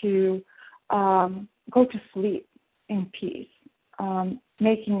able to go to sleep in peace,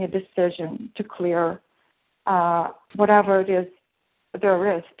 making a decision to clear whatever it is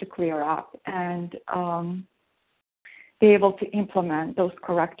there is to clear up, and be able to implement those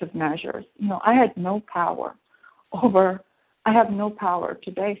corrective measures. You know, I have no power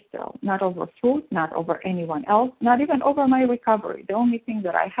today still, not over food, not over anyone else, not even over my recovery. The only thing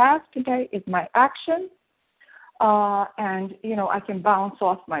that I have today is my action. And, you know, I can bounce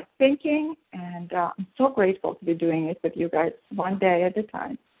off my thinking, and I'm so grateful to be doing it with you guys one day at a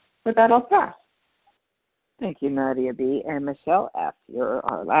time. With that, I'll pass. Thank you, Nadia B. And Michelle F., you're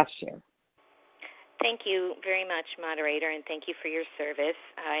our last share. Thank you very much, moderator, and thank you for your service.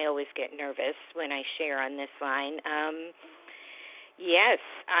 I always get nervous when I share on this line. Yes,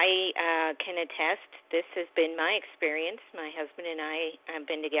 I can attest. This has been my experience. My husband and I have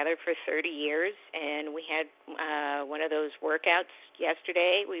been together for 30 years, and we had one of those workouts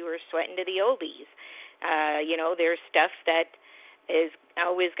yesterday. We were sweating to the oldies. You know, there's stuff that is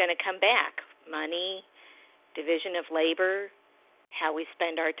always going to come back. Money, division of labor, how we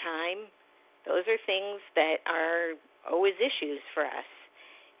spend our time. Those are things that are always issues for us.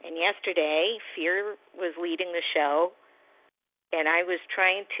 And yesterday, fear was leading the show. And I was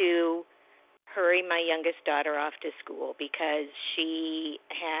trying to hurry my youngest daughter off to school because she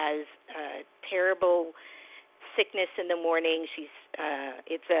has a terrible sickness in the morning.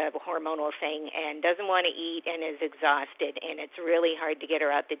 It's a hormonal thing and doesn't want to eat and is exhausted, and it's really hard to get her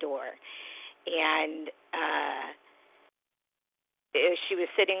out the door. And she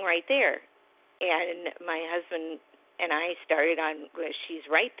was sitting right there. And my husband and I started on, she's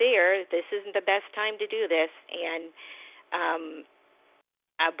right there. This isn't the best time to do this. And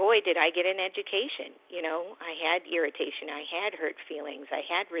boy, did I get an education. You know, I had irritation. I had hurt feelings. I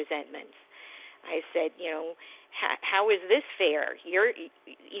had resentments. I said, you know, how is this fair? You're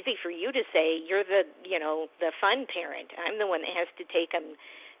easy for you to say you're the, you know, the fun parent. I'm the one that has to take them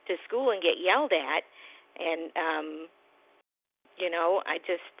to school and get yelled at. And, you know,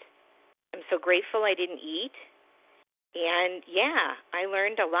 I'm so grateful I didn't eat. And, yeah, I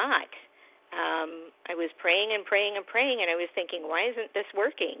learned a lot. I was praying and praying and praying, and I was thinking, why isn't this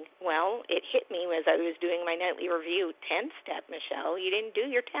working? Well, it hit me as I was doing my nightly review. 10th step, Michelle. You didn't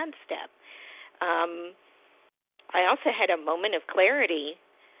do your 10th step. I also had a moment of clarity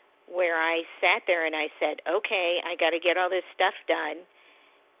where I sat there and I said, okay, I got to get all this stuff done.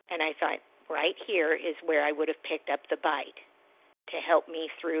 And I thought, right here is where I would have picked up the bite to help me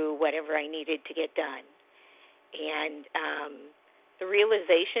through whatever I needed to get done. And the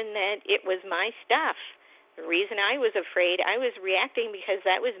realization that it was my stuff. The reason I was afraid, I was reacting because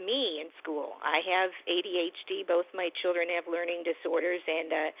that was me in school. I have ADHD. Both my children have learning disorders,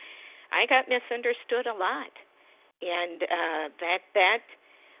 and I got misunderstood a lot. And that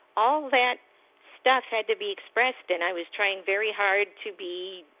all that stuff had to be expressed, and I was trying very hard to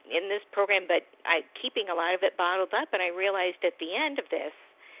be in this program, but keeping a lot of it bottled up. And I realized at the end of this,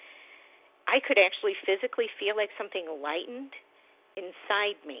 I could actually physically feel like something lightened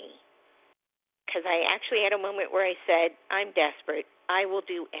inside me, because I actually had a moment where I said, I'm desperate. I will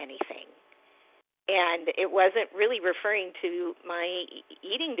do anything. And it wasn't really referring to my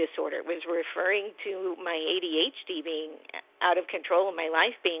eating disorder. It was referring to my ADHD being out of control and my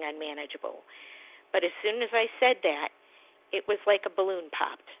life being unmanageable. But as soon as I said that, it was like a balloon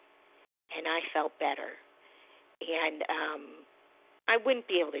popped, and I felt better. And I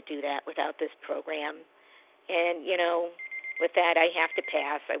wouldn't be able to do that without this program. And, with that, I have to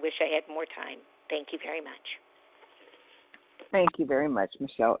pass. I wish I had more time. Thank you very much. Thank you very much,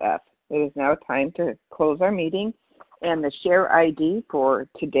 Michelle F. It is now time to close our meeting, and the share ID for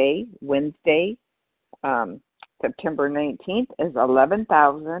today, Wednesday, September 19th, is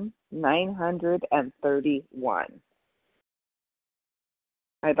 11,931.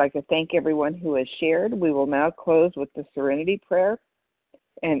 I'd like to thank everyone who has shared. We will now close with the Serenity Prayer.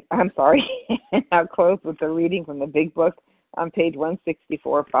 And I'll close with the reading from the Big Book on page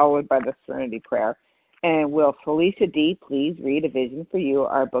 164, followed by the Serenity Prayer. And will Felicia D. please read A Vision for You?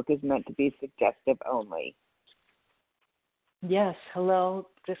 Our book is meant to be suggestive only. Yes, hello.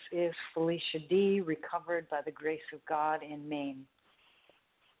 This is Felicia D., recovered by the grace of God in Maine.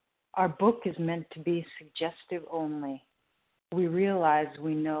 Our book is meant to be suggestive only. We realize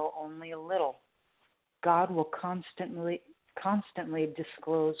we know only a little. God will constantly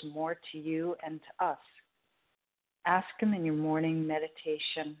disclose more to you and to us. Ask Him in your morning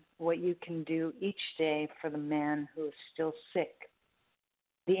meditation what you can do each day for the man who is still sick.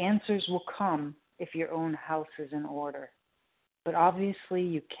 The answers will come if your own house is in order. But obviously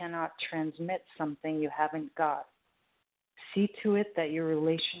you cannot transmit something you haven't got. See to it that your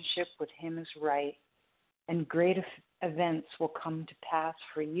relationship with Him is right, and great events will come to pass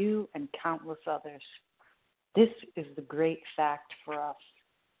for you and countless others. This is the great fact for us.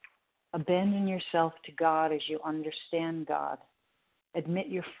 Abandon yourself to God as you understand God. Admit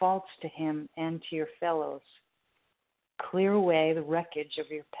your faults to Him and to your fellows. Clear away the wreckage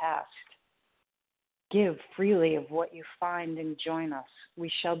of your past. Give freely of what you find and join us. We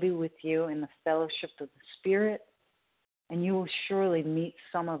shall be with you in the fellowship of the Spirit, and you will surely meet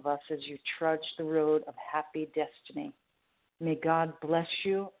some of us as you trudge the road of happy destiny. May God bless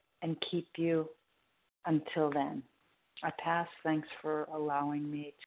you and keep you until then. I pass. Thanks for allowing me